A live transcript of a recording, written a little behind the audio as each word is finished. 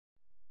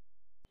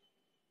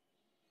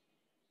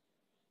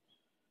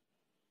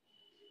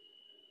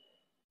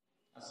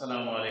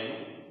Assalamu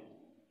alaikum.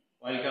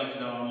 Welcome to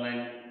the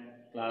online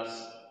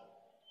class.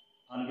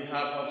 On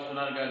behalf of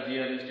Sonargaon G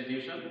R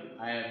institution,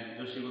 I am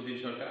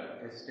Jasimuddin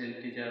Sarkar,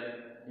 Assistant Teacher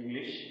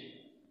English.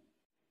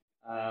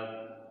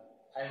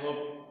 I hope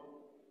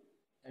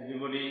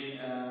everybody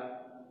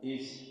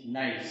is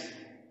nice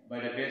by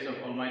the grace of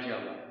Almighty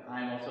Allah.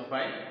 I am also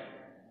fine,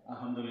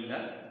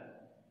 Alhamdulillah.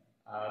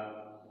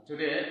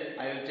 Today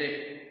I will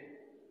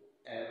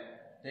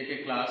take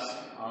a class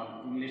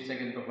on English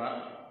second paper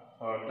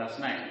for class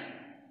 9.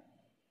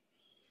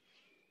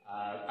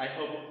 I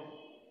hope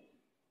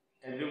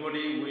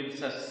everybody will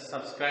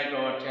subscribe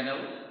our channel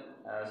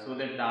so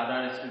that the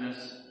other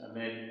students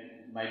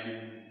might be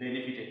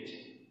benefited.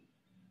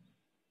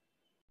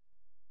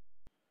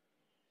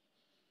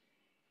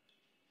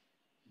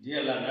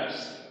 Dear learners,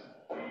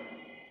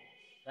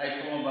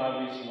 right from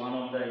above is one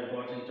of the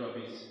important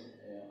topics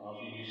of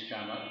English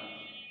grammar.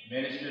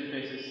 Many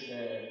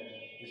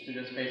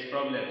students face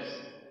problems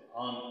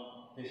on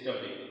this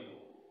topic.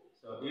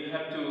 So you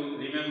have to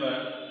remember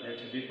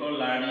that before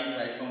learning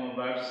right form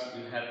verbs,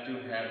 you have to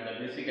have the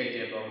basic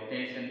idea about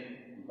tense and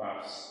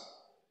verbs.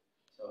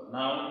 So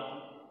now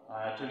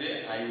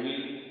today I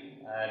will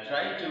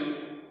try to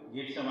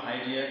give some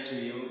idea to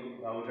you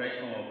about right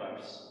form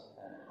verbs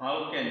and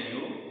how can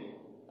you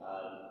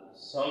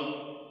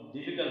solve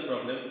difficult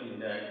problem in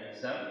the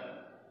exam.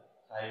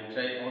 I will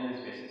try on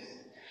this basis.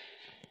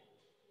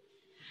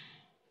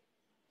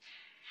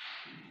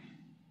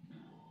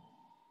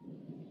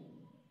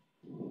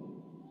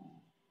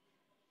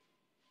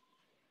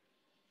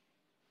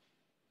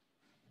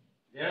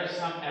 There are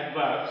some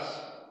adverbs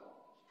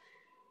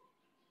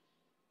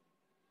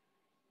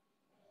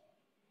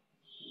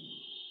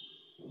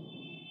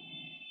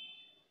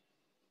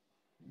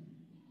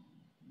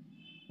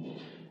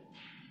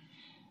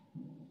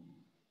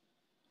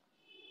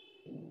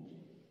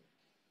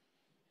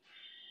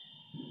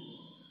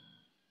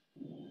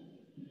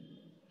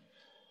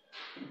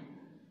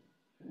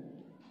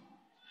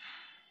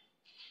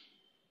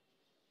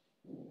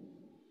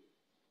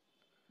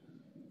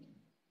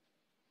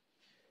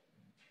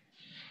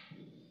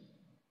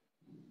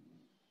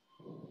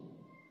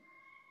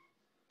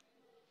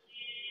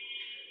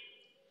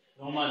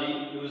normally,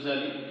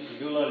 usually,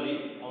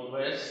 regularly,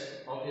 always,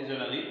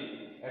 occasionally,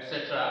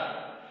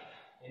 etc.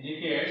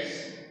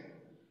 indicates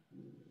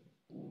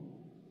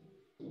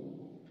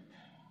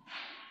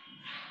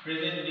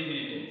present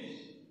definite tense.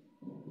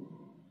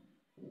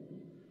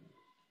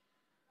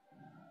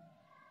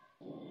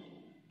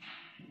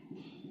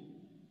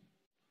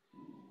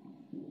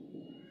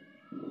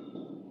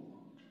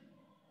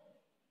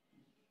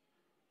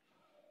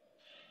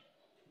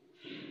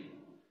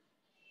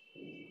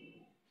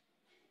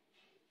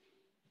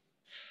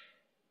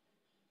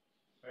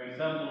 For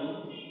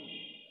example,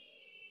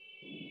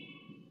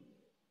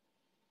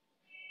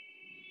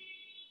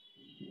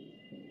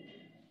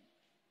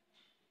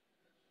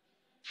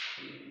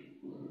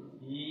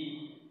 he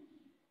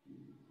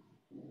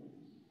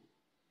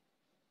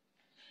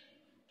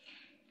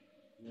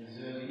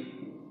usually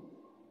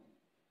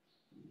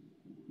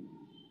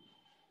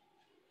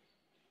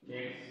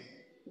takes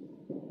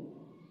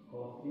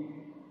coffee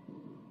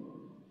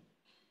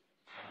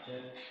after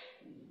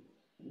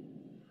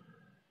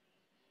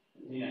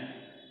dinner.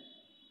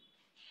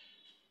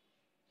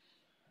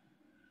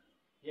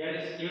 Here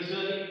is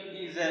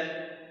usually is an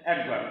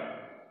adverb.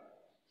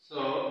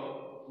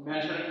 So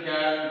mentioned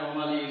here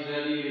normally,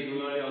 usually,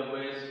 regularly,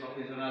 always,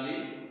 occasionally.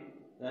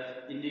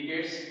 That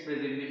indicates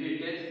present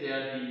definite tense.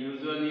 There he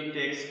usually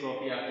takes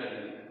coffee after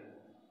dinner.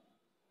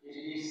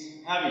 It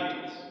is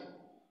habit.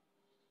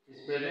 It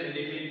is present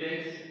definite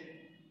tense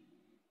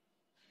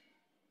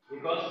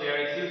because there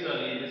is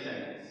usually in the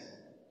sentence.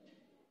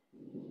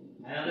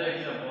 Another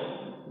example.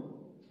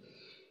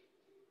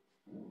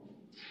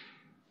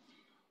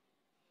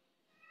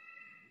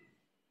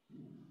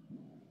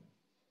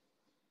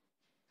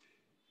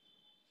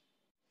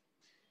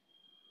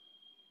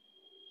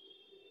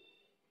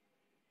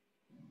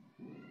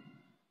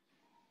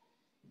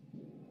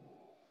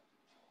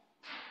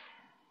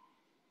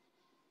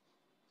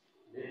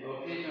 They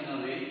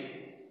occasionally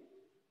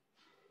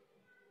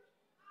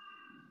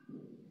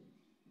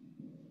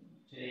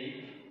take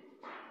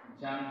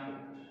junk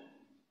food.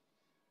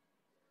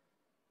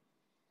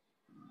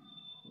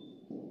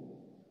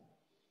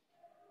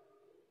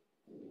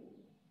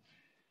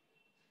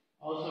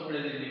 Also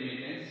present definite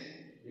tense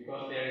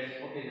because there is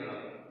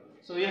occasionally.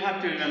 So you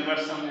have to remember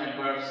some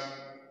adverbs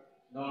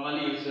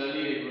normally,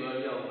 usually,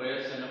 regularly,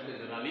 always, and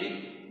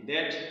occasionally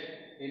that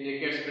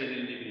indicates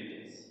present definite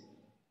tense.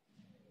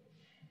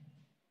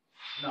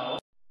 Now,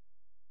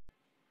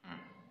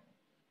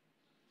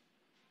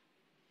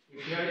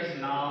 if here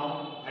is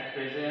now, at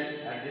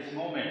present, at this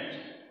moment,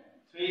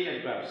 three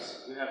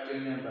adverbs. You have to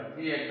remember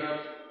three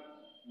adverbs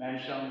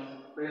mentions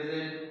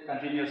present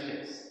continuous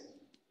tense.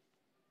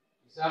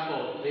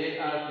 Example, they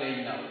are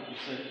playing now.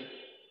 It's an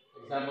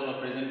example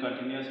of present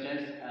continuous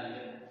tense, and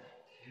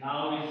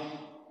now is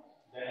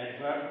the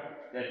adverb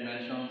that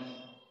mentions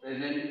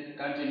present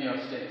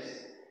continuous tense.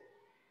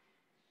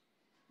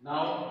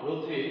 Now,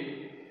 rule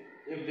 3.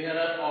 If there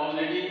are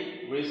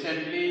already,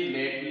 recently,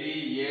 lately,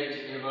 yet,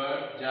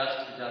 ever,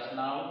 just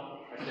now,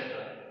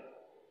 etc.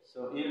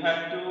 So you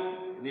have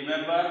to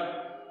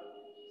remember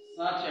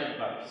such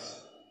adverbs.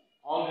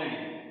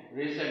 Already,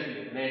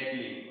 recently,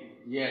 lately,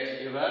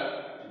 yet,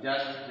 ever,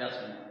 just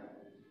now.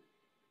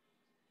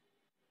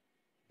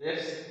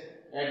 These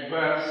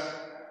adverbs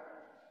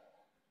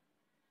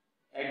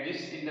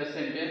exist in the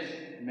sentence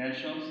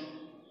mentions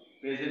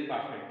present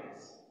perfect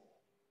tense.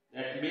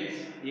 That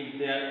means if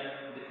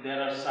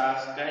there are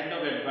such kind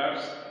of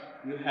adverbs,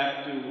 you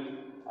have to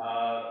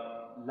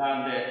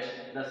learn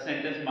that the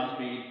sentence must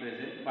be in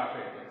present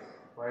perfect tense.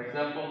 For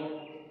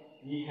example,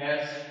 he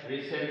has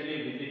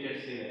recently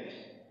visited Sylhet.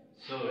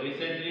 So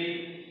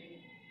recently,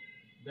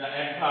 the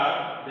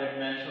adverb that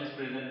mentions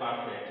present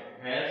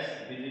perfect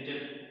has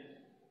visited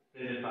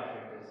present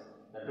perfect tense.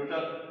 The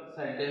total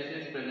sentence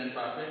is present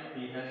perfect.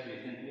 He has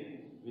recently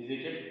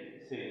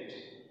visited Sylhet.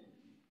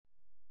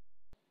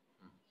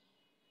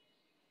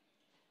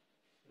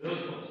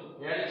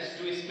 There is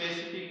two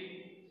specific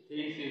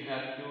things you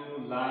have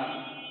to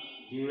learn: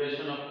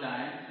 duration of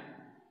time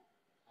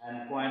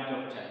and point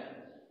of time.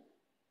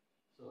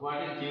 So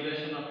what is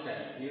duration of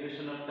time?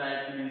 Duration of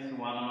time means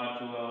 1 hour,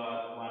 2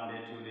 hours, 1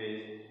 day, 2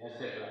 days,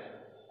 etc.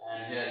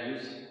 And here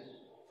use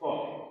for.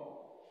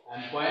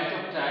 And point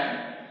of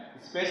time,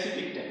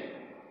 specific time.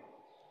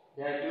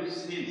 Here use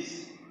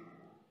since.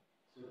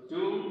 So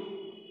two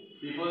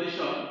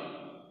preposition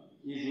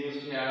is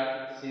used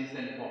here, since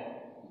and for.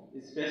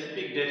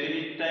 Specific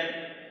definite time,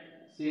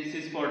 since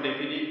is for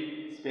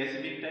definite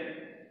specific time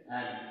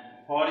and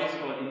for is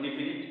for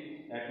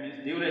indefinite, that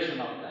means duration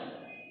of time.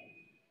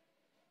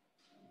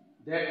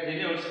 That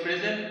denotes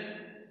present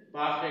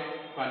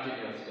perfect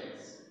continuous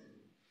tense.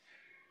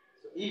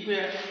 So if we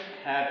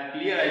have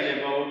clear idea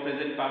about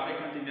present perfect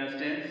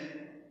continuous tense,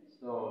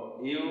 so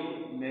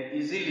you may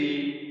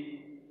easily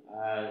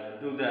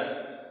do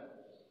the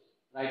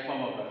right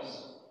form of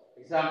verbs.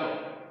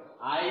 Example,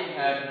 I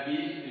have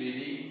been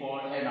reading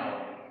for an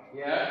hour.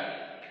 Here,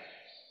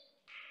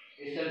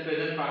 it's a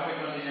present perfect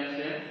continuous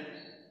tense.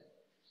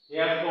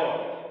 Therefore,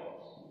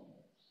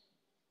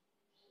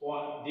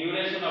 for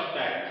duration of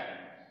time,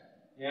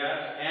 here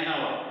an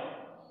hour.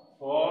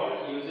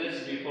 For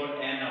uses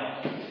before an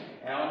hour.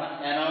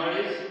 An hour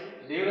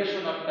is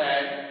duration of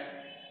time,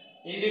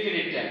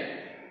 indefinite time.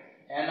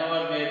 An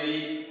hour may be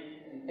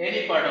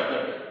any part of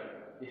the day.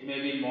 It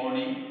may be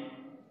morning,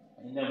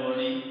 in the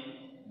morning,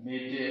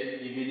 midday,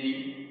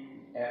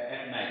 evening,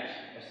 at night,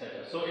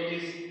 etc. So it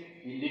is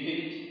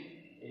indefinite.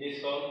 It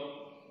is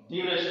called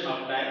duration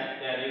of time.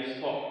 There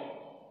is for.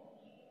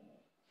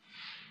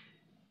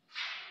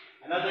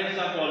 Another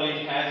example: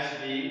 it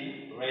has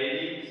been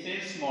raining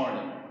since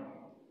morning.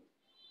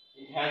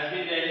 It has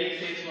been raining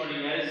since morning.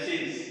 Here is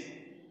since.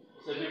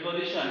 So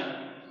preposition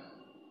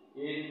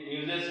it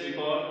uses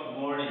before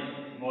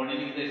morning.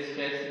 Morning is the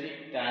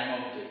specific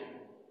time of day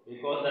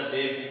because the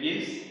day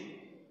begins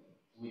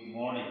with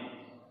morning.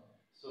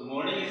 So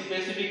morning is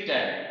specific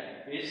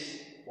time. It's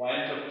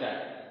point of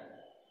time.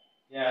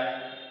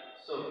 Yeah.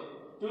 So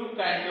two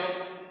kinds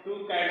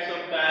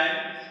of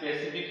time: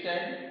 specific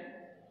time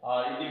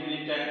or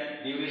indefinite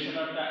time, duration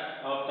of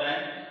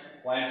time,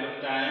 point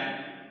of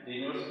time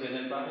denotes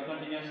present perfect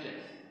continuous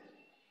tense.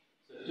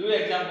 So two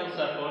examples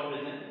are for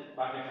present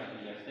perfect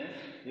continuous tense.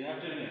 You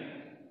have to remember.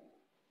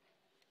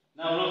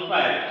 Now rule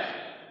 5.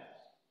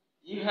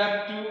 You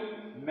have to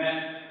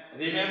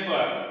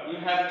remember. You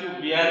have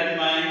to bear in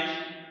mind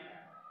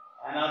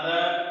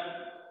another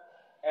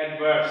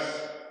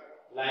adverbs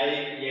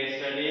like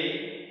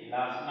yesterday,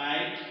 last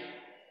night,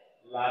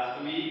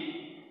 last week,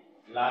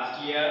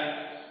 last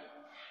year,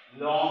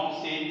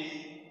 long since,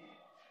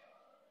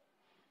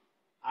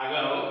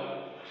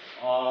 ago,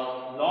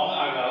 or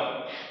long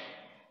ago,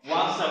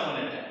 once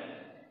upon a time.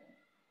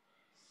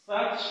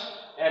 Such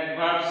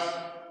adverbs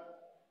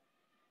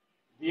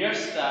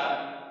bears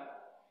the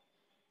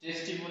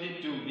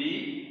testimony to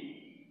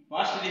be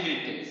past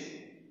indefinite tense.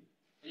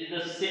 It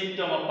is the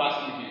symptom of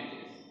past indefinite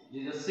tense. It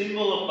is a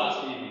symbol of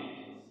past indefinite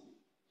tense.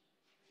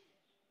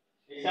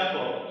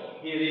 Example: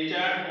 he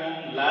returned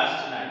home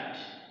last night.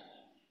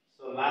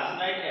 So last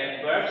night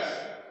adverbs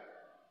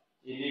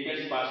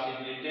indicates past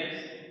indefinite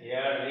tense.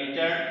 Here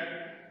return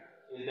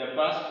is the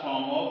past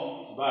form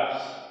of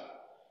verbs.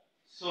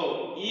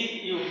 So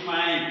if you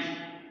find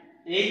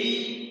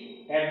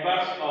any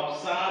adverbs of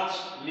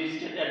such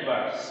listed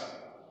adverbs,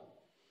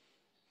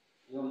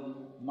 you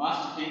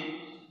must think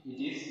it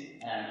is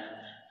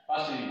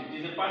past indefinite.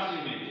 It is a past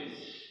indefinite tense.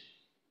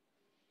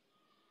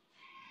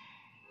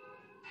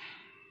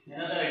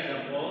 Another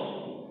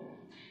example: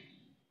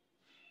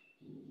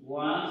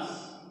 once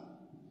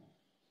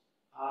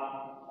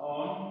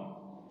upon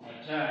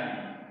a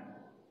time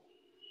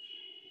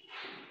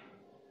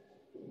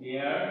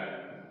there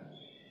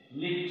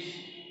lived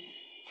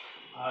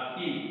a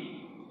king.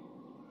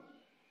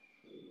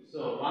 So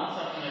once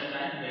upon a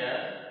time there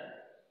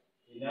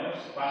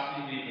denotes past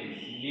indefinite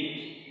tense.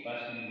 Lived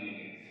past indefinite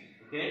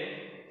tense.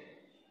 Okay.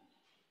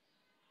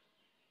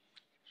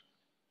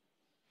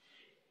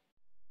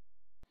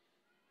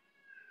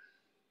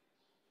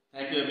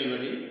 Thank you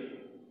everybody.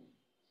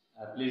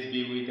 Please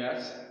be with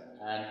us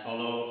and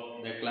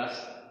follow the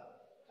class.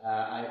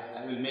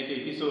 I will make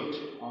an episode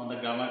on the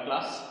grammar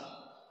class.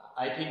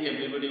 I think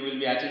everybody will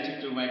be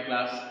attentive to my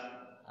class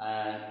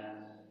and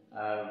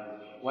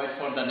wait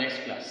for the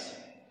next class.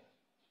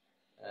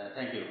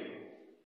 Thank you.